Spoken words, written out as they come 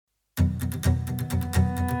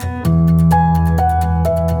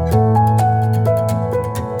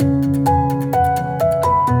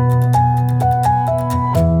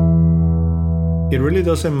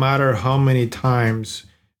really doesn't matter how many times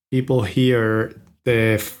people hear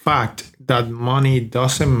the fact that money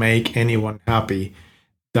doesn't make anyone happy,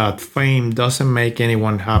 that fame doesn't make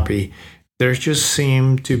anyone happy. There just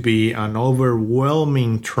seems to be an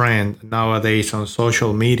overwhelming trend nowadays on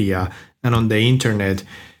social media and on the internet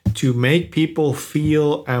to make people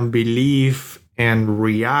feel and believe and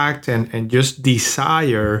react and just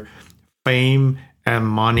desire fame and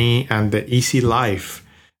money and the easy life.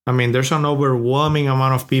 I mean, there's an overwhelming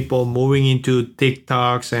amount of people moving into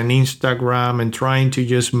TikToks and Instagram and trying to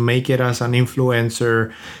just make it as an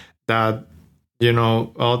influencer that,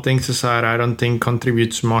 all things aside, I don't think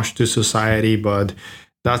contributes much to society, but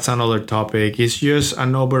that's another topic. It's just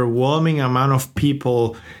an overwhelming amount of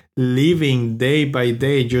people living day by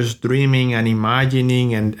day, just dreaming and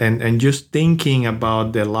imagining and just thinking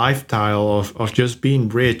about the lifestyle of just being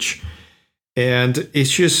rich. And it's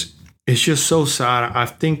just so sad. I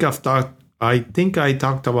think I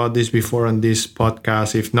talked about this before on this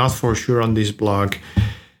podcast, if not for sure on this blog.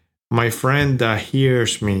 My friend that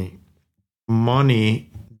hears me, money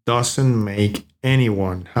doesn't make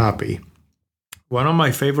anyone happy. One of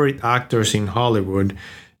my favorite actors in Hollywood,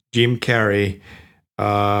 Jim Carrey,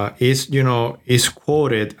 is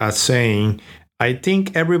quoted as saying, "I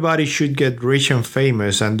think everybody should get rich and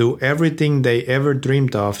famous and do everything they ever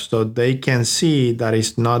dreamed of so they can see that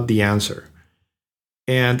it's not the answer."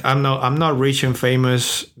 And I'm not rich and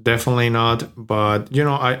famous, definitely not, but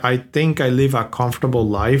I think I live a comfortable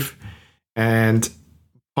life. And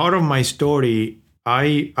part of my story,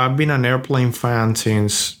 I've been an airplane fan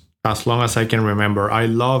since as long as I can remember. I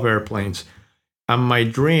love airplanes. And my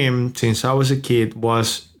dream since I was a kid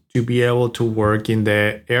was to be able to work in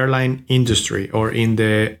the airline industry or in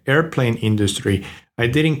the airplane industry. I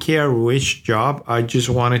didn't care which job. I just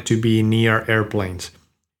wanted to be near airplanes.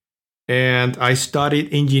 And I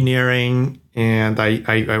studied engineering and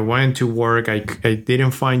I went to work. I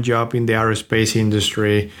didn't find job in the aerospace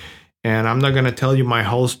industry. And I'm not going to tell you my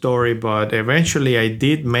whole story, but eventually I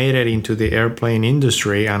did made it into the airplane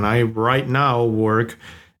industry. And I right now work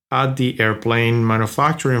at the airplane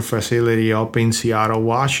manufacturing facility up in Seattle,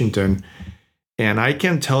 Washington. And I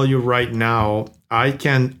can tell you right now, I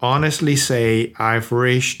can honestly say I've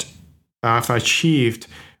achieved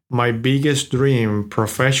my biggest dream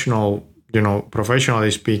professionally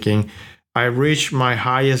speaking. I reached my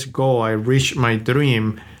highest goal. I reached my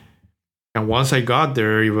dream. And once I got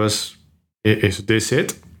there, is this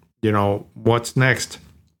it? What's next?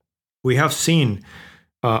 We have seen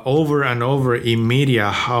over and over in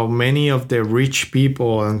media how many of the rich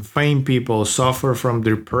people and fame people suffer from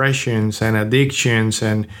depressions and addictions,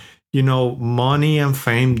 and money and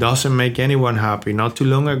fame doesn't make anyone happy. Not too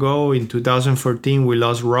long ago in 2014 we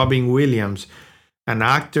lost Robin Williams, an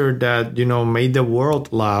actor that made the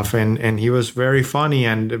world laugh, and he was very funny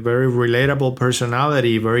and a very relatable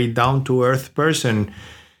personality, very down to earth person.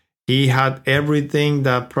 He had everything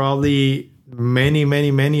that probably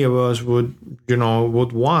many of us would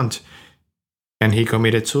want, and he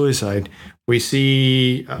committed suicide. We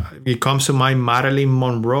see it comes to mind Marilyn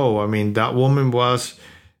Monroe. I mean, that woman was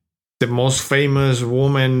the most famous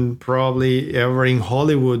woman probably ever in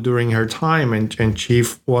Hollywood during her time, and she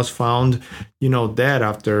was found dead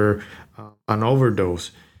after an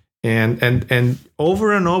overdose. And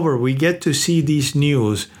over we get to see these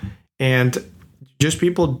news, and just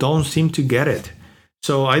people don't seem to get it.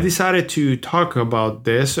 So I decided to talk about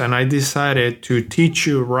this, and I decided to teach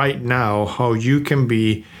you right now how you can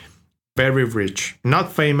be very rich.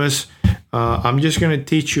 Not famous. I'm just going to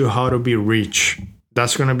teach you how to be rich.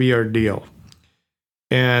 That's going to be our deal.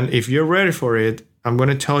 And if you're ready for it, I'm going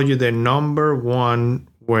to tell you the number one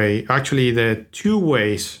way, actually the two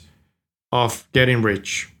ways of getting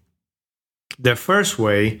rich. The first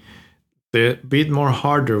way, the bit more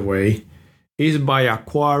harder way, is by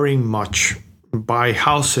acquiring much. Buy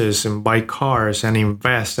houses and buy cars and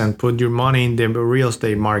invest and put your money in the real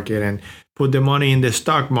estate market and put the money in the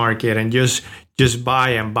stock market and just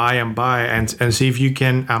buy and see if you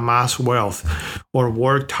can amass wealth or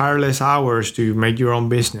work tireless hours to make your own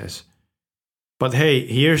business. But hey,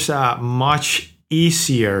 here's a much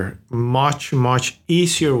easier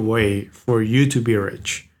way for you to be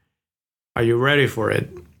rich. Are you ready for it?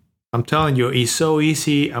 I'm telling you, it's so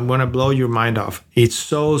easy. I'm going to blow your mind off. It's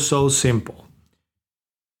so simple.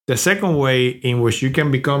 The second way in which you can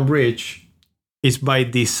become rich is by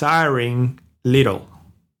desiring little,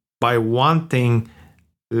 by wanting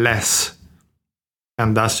less.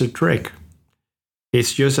 And that's the trick.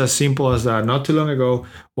 It's just as simple as that. Not too long ago,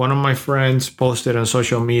 one of my friends posted on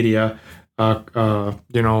social media, by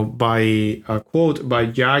a quote by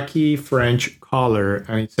Jackie French Collar,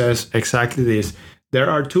 and it says exactly this: There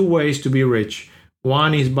are two ways to be rich.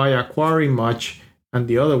 One is by acquiring much, and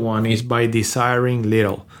the other one is by desiring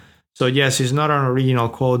little. So yes, it's not an original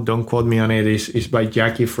quote. Don't quote me on it. It's by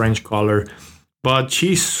Jackie French Collar. But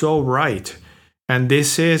she's so right. And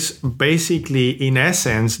this is basically, in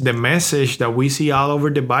essence, the message that we see all over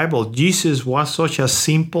the Bible. Jesus was such a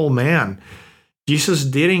simple man. Jesus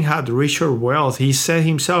didn't have rich or wealth. He said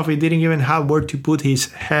himself he didn't even have where to put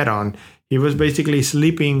his head on. He was basically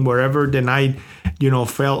sleeping wherever the night,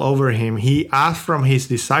 fell over him. He asked from his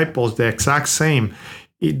disciples the exact same.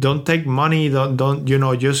 Don't take money. Don't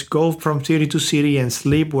just go from city to city and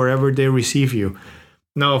sleep wherever they receive you.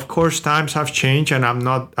 Now, of course, times have changed, and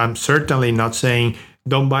I'm certainly not saying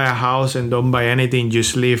don't buy a house and don't buy anything.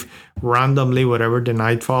 Just live randomly wherever the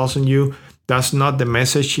night falls on you. That's not the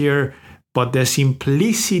message here. But the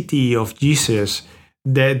simplicity of Jesus,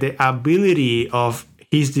 the ability of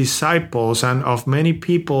his disciples and of many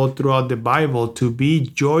people throughout the Bible to be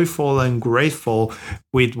joyful and grateful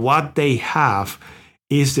with what they have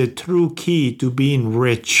is the true key to being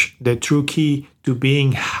rich, the true key to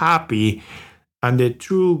being happy, and the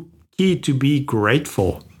true key to be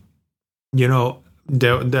grateful.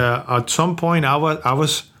 At some point I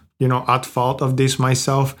was at fault of this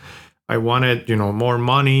myself. I wanted, more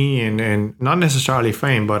money and not necessarily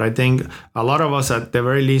fame, but I think a lot of us at the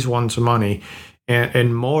very least wants money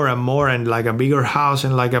and more and like a bigger house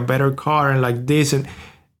and like a better car and like this.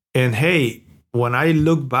 And hey, when I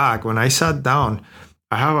look back, when I sat down,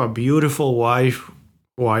 I have a beautiful wife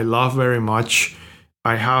who I love very much.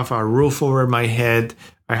 I have a roof over my head.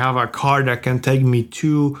 I have a car that can take me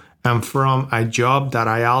to and from a job that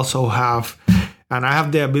I also have. And I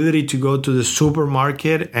have the ability to go to the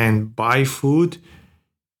supermarket and buy food.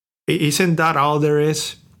 Isn't that all there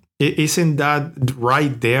is? Isn't that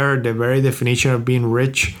right there the very definition of being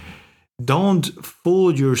rich? Don't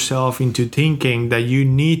fool yourself into thinking that you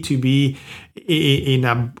need to be in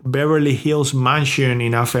a Beverly Hills mansion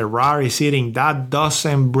in a Ferrari sitting. That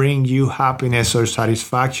doesn't bring you happiness or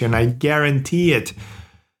satisfaction. I guarantee it.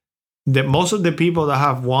 That most of the people that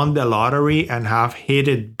have won the lottery and have hit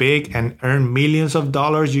it big and earned millions of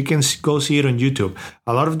dollars, you can go see it on YouTube.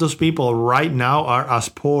 A lot of those people right now are as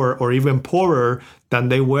poor or even poorer than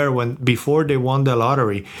they were before they won the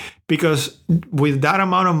lottery. Because with that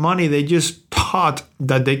amount of money, they just thought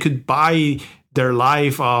that they could buy their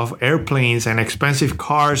life of airplanes and expensive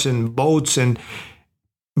cars and boats,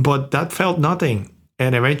 but that felt nothing.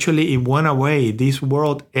 And eventually it went away. This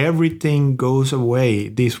world, everything goes away.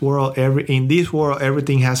 In this world,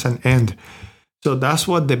 everything has an end. So that's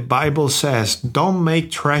what the Bible says. Don't make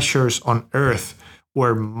treasures on earth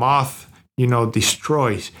where moth,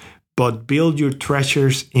 destroys, but build your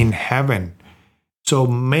treasures in heaven. So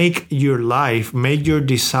make your life, make your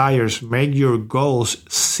desires, make your goals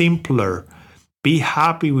simpler. Be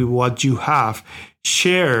happy with what you have.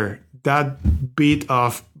 Share that bit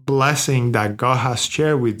of blessing that God has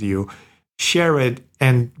shared with you. Share it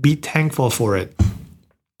and be thankful for it.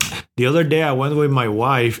 The other day I went with my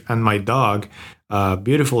wife and my dog, a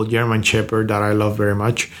beautiful German Shepherd that I love very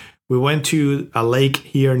much. We went to a lake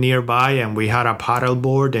here nearby and we had a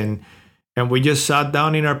paddleboard and we just sat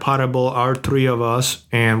down in our paddleboard, our three of us,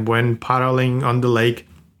 and went paddling on the lake.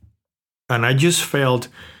 And I felt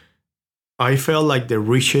like the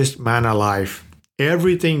richest man alive.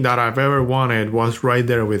 Everything that I've ever wanted was right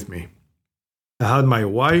there with me. I had my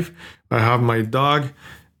wife, I have my dog.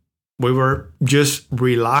 We were just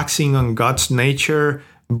relaxing on God's nature,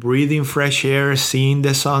 breathing fresh air, seeing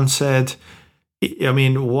the sunset. I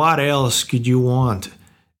mean, what else could you want?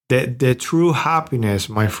 The true happiness,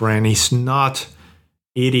 my friend, it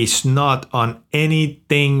is not on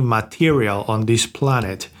anything material on this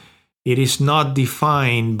planet. It is not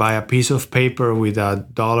defined by a piece of paper with a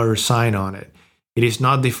dollar sign on it. It is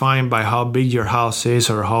not defined by how big your house is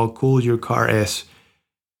or how cool your car is.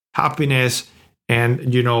 Happiness and,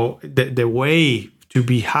 the way to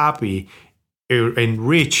be happy and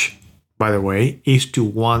rich, by the way, is to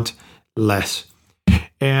want less.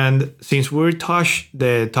 And since we touched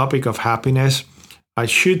the topic of happiness, I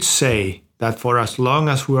should say that for as long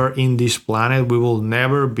as we are in this planet, we will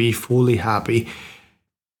never be fully happy.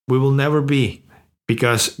 We will never be.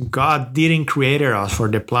 Because God didn't create us for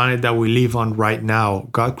the planet that we live on right now.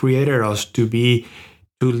 God created us to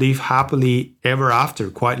live happily ever after,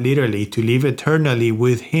 quite literally, to live eternally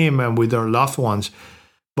with Him and with our loved ones.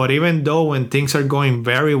 But even though when things are going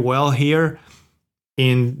very well here,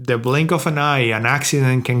 in the blink of an eye, an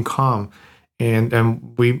accident can come,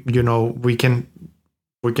 and we can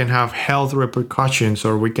have health repercussions,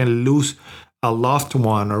 or we can lose a loved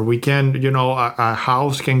one, or we can, a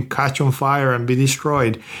house can catch on fire and be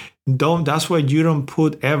destroyed. That's why you don't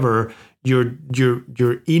put ever your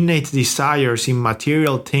innate desires in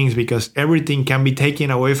material things, because everything can be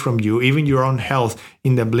taken away from you, even your own health,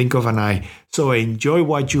 in the blink of an eye. So enjoy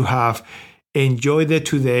what you have, enjoy the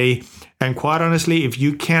today. And quite honestly, if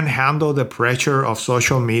you can't handle the pressure of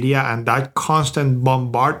social media and that constant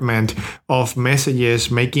bombardment of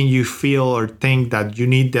messages making you feel or think that you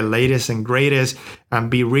need the latest and greatest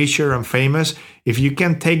and be richer and famous, if you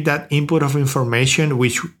can take that input of information,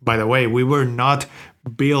 which, by the way, we were not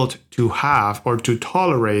built to have or to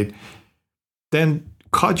tolerate, then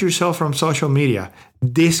cut yourself from social media.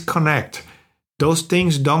 Disconnect. Those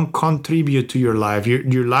things don't contribute to your life.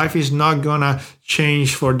 Your life is not gonna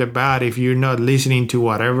change for the bad if you're not listening to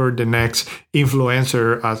whatever the next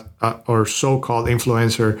influencer or so-called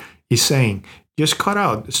influencer is saying. Just cut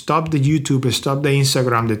out. Stop the YouTube, stop the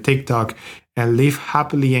Instagram, the TikTok, and live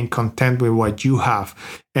happily and content with what you have.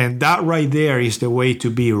 And that right there is the way to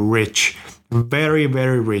be rich. Very,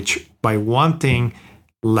 very rich by wanting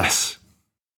less.